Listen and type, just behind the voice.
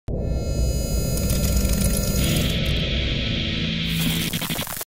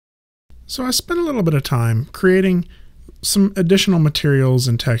So I spent a little bit of time creating some additional materials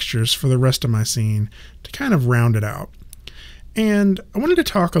and textures for the rest of my scene to kind of round it out. And I wanted to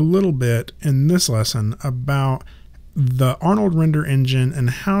talk a little bit in this lesson about the Arnold render engine and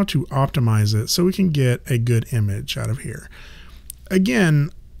how to optimize it so we can get a good image out of here.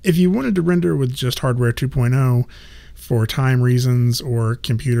 Again, if you wanted to render with just hardware 2.0 for time reasons or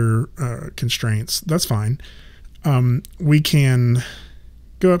computer constraints, that's fine. We can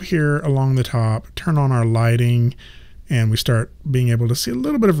go up here along the top, turn on our lighting, and we start being able to see a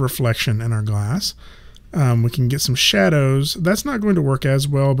little bit of reflection in our glass. We can get some shadows. That's not going to work as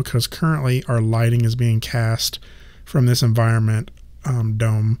well because currently our lighting is being cast from this environment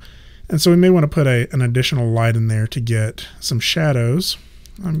dome. And so we may want to put an additional light in there to get some shadows.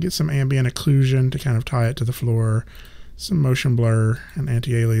 Get some ambient occlusion to kind of tie it to the floor, some motion blur and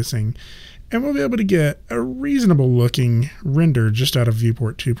anti-aliasing. And we'll be able to get a reasonable looking render just out of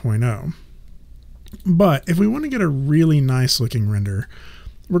Viewport 2.0. But if we want to get a really nice looking render,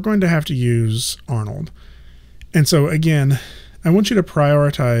 we're going to have to use Arnold. And so again, I want you to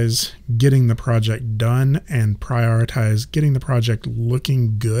prioritize getting the project done and prioritize getting the project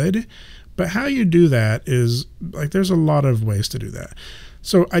looking good. But how you do that is, there's a lot of ways to do that.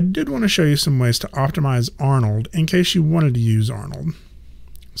 So I did want to show you some ways to optimize Arnold in case you wanted to use Arnold.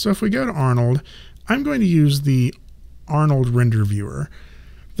 So if we go to Arnold, I'm going to use the Arnold render viewer.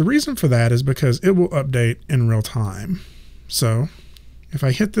 The reason for that is because it will update in real time. So if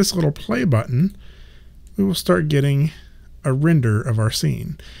I hit this little play button, we will start getting a render of our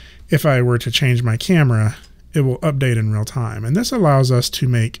scene. If I were to change my camera, it will update in real time. And this allows us to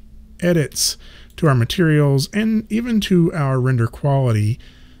make edits to our materials and even to our render quality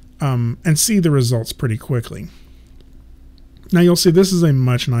and see the results pretty quickly. Now you'll see this is a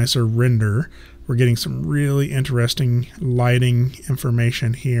much nicer render. We're getting some really interesting lighting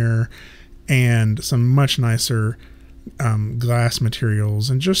information here and some much nicer glass materials,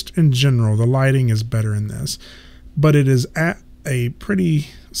 and just in general the lighting is better in this, but it is at a pretty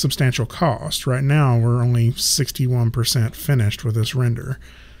substantial cost. Right now we're only 61% finished with this render.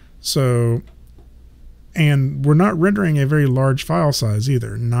 So, and we're not rendering a very large file size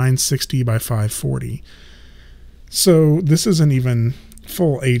either, 960 by 540. So this isn't even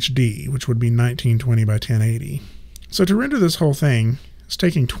full HD, which would be 1920 by 1080. So to render this whole thing, it's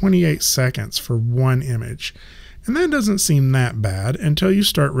taking 28 seconds for one image. And that doesn't seem that bad until you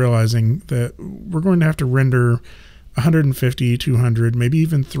start realizing that we're going to have to render 150, 200, maybe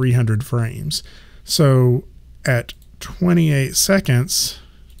even 300 frames. So at 28 seconds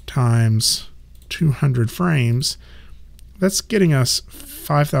times 200 frames, that's getting us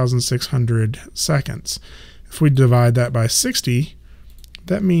 5,600 seconds. If we divide that by 60,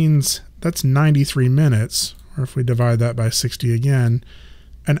 that means that's 93 minutes, or if we divide that by 60 again,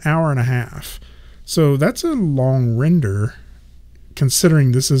 an hour and a half. So that's a long render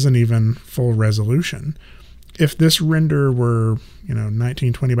considering this isn't even full resolution. If this render were,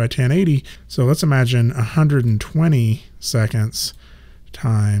 1920 by 1080, so let's imagine 120 seconds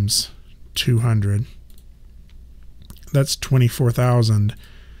times 200. That's 24,000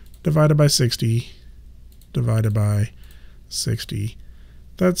 divided by 60 divided by 60.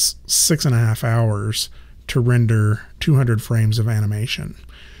 That's 6.5 hours to render 200 frames of animation.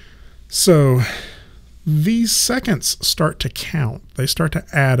 So these seconds start to count. They start to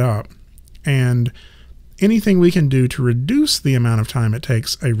add up, and anything we can do to reduce the amount of time it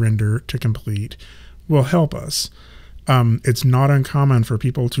takes a render to complete will help us. It's not uncommon for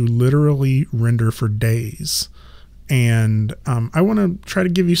people to literally render for days. And I want to try to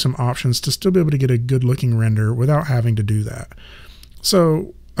give you some options to still be able to get a good looking render without having to do that.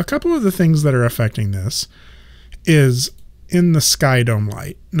 So a couple of the things that are affecting this is in the SkyDome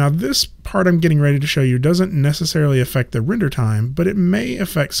Light. Now this part I'm getting ready to show you doesn't necessarily affect the render time, but it may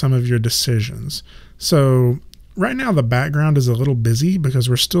affect some of your decisions. So right now the background is a little busy because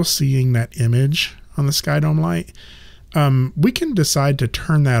we're still seeing that image on the SkyDome Light. We can decide to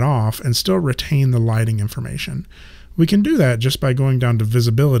turn that off and still retain the lighting information. We can do that just by going down to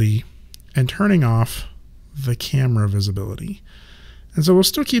visibility and turning off the camera visibility. And so we'll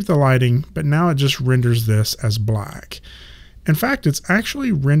still keep the lighting, but now it just renders this as black. In fact, it's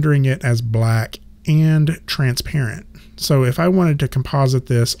actually rendering it as black and transparent. So if I wanted to composite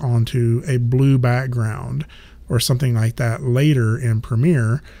this onto a blue background or something like that later in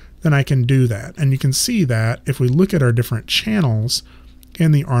Premiere, then I can do that. And you can see that if we look at our different channels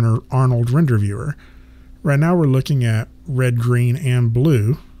in the Arnold render viewer. Right now we're looking at red, green, and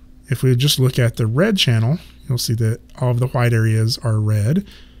blue. If we just look at the red channel, you'll see that all of the white areas are red.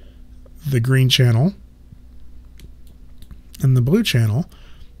 The green channel and the blue channel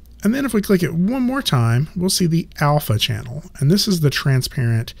And then if we click it one more time, we'll see the alpha channel. And this is the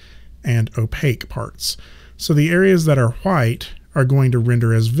transparent and opaque parts. So the areas that are white are going to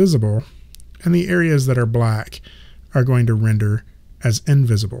render as visible, and the areas that are black are going to render as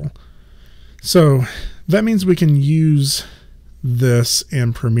invisible. So that means we can use this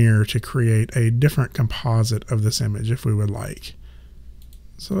in Premiere to create a different composite of this image if we would like.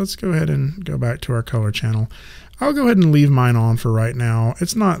 So let's go ahead and go back to our color channel. I'll go ahead and leave mine on for right now.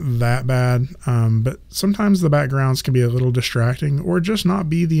 It's not that bad, but sometimes the backgrounds can be a little distracting or just not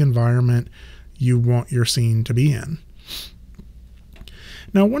be the environment you want your scene to be in.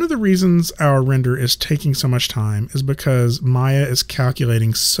 Now, one of the reasons our render is taking so much time is because Maya is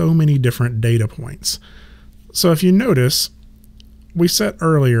calculating so many different data points. So if you notice, we set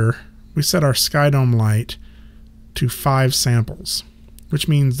our SkyDome Light to 5 samples, which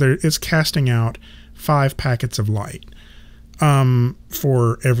means it's casting out 5 packets of light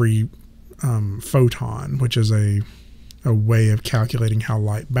for every photon, which is a way of calculating how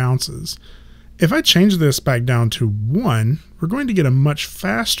light bounces. If I change this back down to 1, we're going to get a much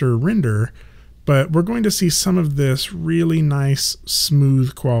faster render, but we're going to see some of this really nice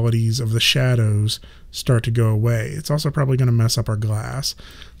smooth qualities of the shadows start to go away. It's also probably going to mess up our glass.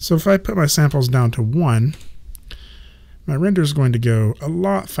 So if I put my samples down to 1, my render is going to go a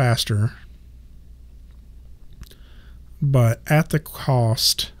lot faster, but at the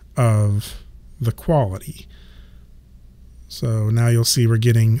cost of the quality. So now you'll see we're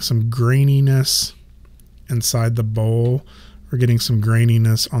getting some graininess inside the bowl. We're getting some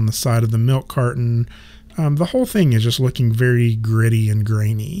graininess on the side of the milk carton. The whole thing is just looking very gritty and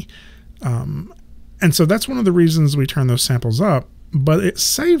grainy. And so that's one of the reasons we turn those samples up, but it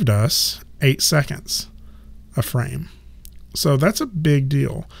saved us 8 seconds a frame. So that's a big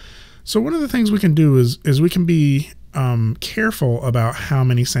deal. So one of the things we can do is we can be careful about how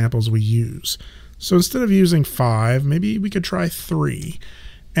many samples we use. So instead of using 5, maybe we could try 3.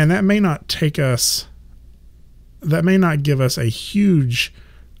 And that may not give us a huge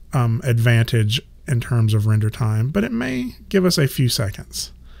advantage in terms of render time, but it may give us a few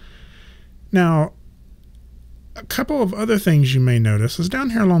seconds. Now, a couple of other things you may notice is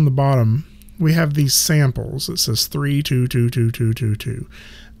down here along the bottom, we have these samples. It says 3, 2, 2, 2, 2, 2, 2.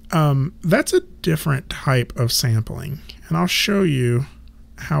 That's a different type of sampling, and I'll show you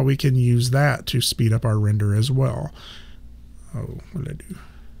how we can use that to speed up our render as well. Oh, what did I do?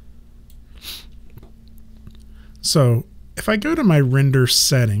 So if I go to my render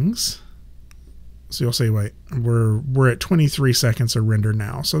settings, so you'll say, wait, we're at 23 seconds of render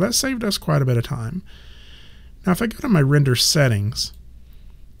now. So that saved us quite a bit of time. Now, if I go to my render settings,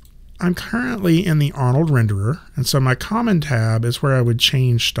 I'm currently in the Arnold renderer. And so my common tab is where I would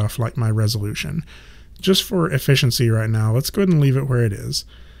change stuff like my resolution. Just for efficiency right now, let's go ahead and leave it where it is.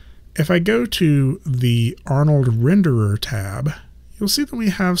 If I go to the Arnold renderer tab, you'll see that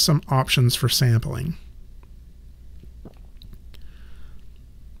we have some options for sampling.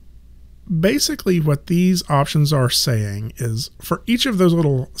 Basically, what these options are saying is for each of those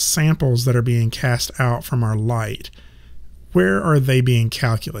little samples that are being cast out from our light, where are they being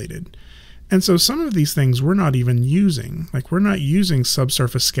calculated? And so some of these things we're not even using. Like we're not using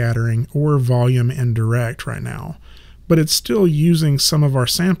subsurface scattering or volume indirect right now, but it's still using some of our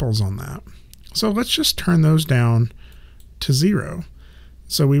samples on that. So let's just turn those down to 0.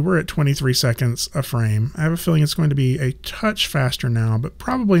 So we were at 23 seconds a frame. I have a feeling it's going to be a touch faster now, but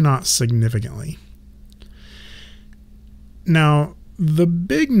probably not significantly. Now, the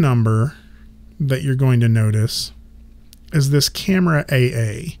big number that you're going to notice is this camera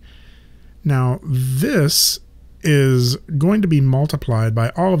AA. Now, this is going to be multiplied by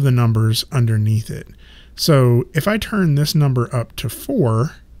all of the numbers underneath it. So if I turn this number up to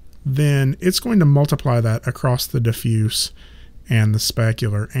 4, then it's going to multiply that across the diffuse and the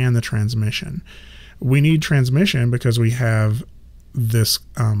specular and the transmission. We need transmission because we have this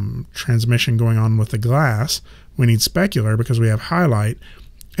transmission going on with the glass. We need specular because we have highlight,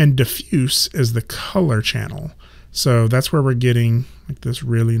 and diffuse is the color channel. So that's where we're getting like this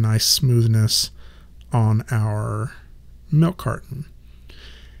really nice smoothness on our milk carton.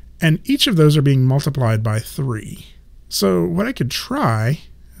 And each of those are being multiplied by 3. So what I could try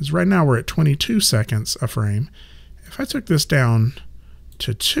is right now we're at 22 seconds a frame. If I took this down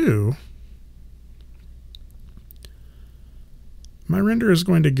to 2, my render is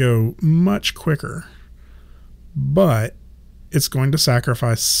going to go much quicker, but it's going to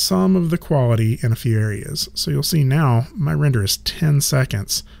sacrifice some of the quality in a few areas. So you'll see now my render is 10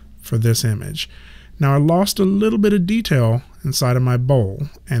 seconds for this image. Now I lost a little bit of detail inside of my bowl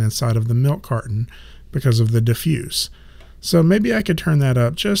and inside of the milk carton because of the diffuse. So maybe I could turn that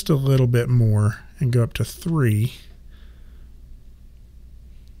up just a little bit more and go up to 3.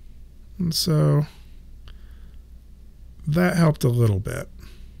 And so that helped a little bit.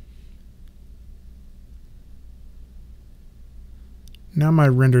 Now my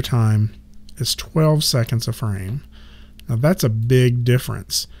render time is 12 seconds a frame. Now that's a big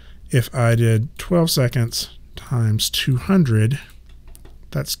difference. If I did 12 seconds times 200,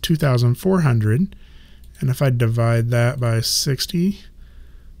 that's 2,400. And if I divide that by 60,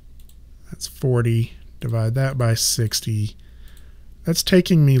 that's 40. Divide that by 60. That's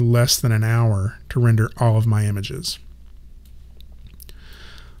taking me less than an hour to render all of my images.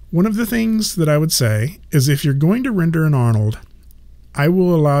 One of the things that I would say is if you're going to render an Arnold, I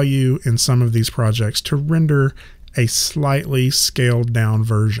will allow you in some of these projects to render a slightly scaled down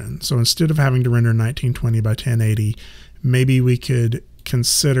version. So instead of having to render 1920 by 1080, maybe we could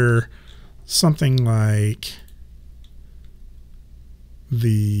consider something like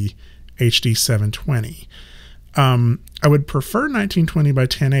the HD 720. I would prefer 1920 by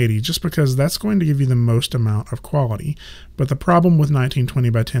 1080 just because that's going to give you the most amount of quality. But the problem with 1920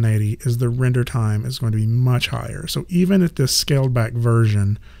 by 1080 is the render time is going to be much higher. So even at this scaled back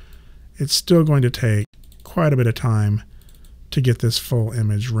version, it's still going to take quite a bit of time to get this full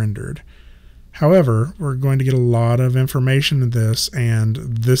image rendered. However, we're going to get a lot of information in this, and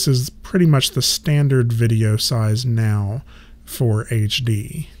this is pretty much the standard video size now for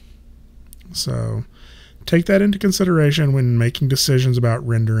HD. So take that into consideration when making decisions about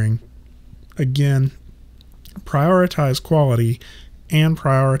rendering. Again, prioritize quality and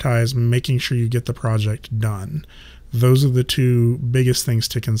prioritize making sure you get the project done. Those are the two biggest things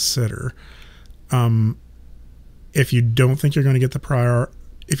to consider. If you don't think you're going to get the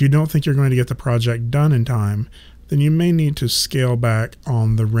project done in time, then you may need to scale back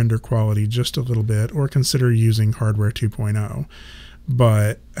on the render quality just a little bit or consider using hardware 2.0.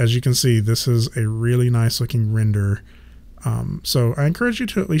 But as you can see, this is a really nice looking render. So I encourage you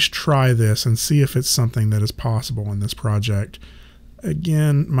to at least try this and see if it's something that is possible in this project.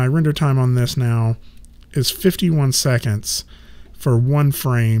 Again, my render time on this now is 51 seconds for one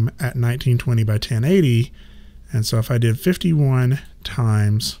frame at 1920 by 1080. And so if I did 51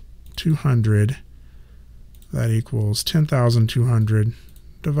 times 200, that equals 10,200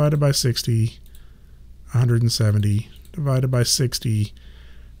 divided by 60, 170 divided by 60,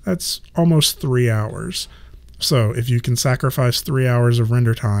 that's almost 3 hours. So if you can sacrifice 3 hours of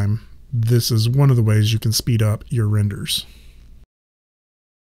render time, this is one of the ways you can speed up your renders.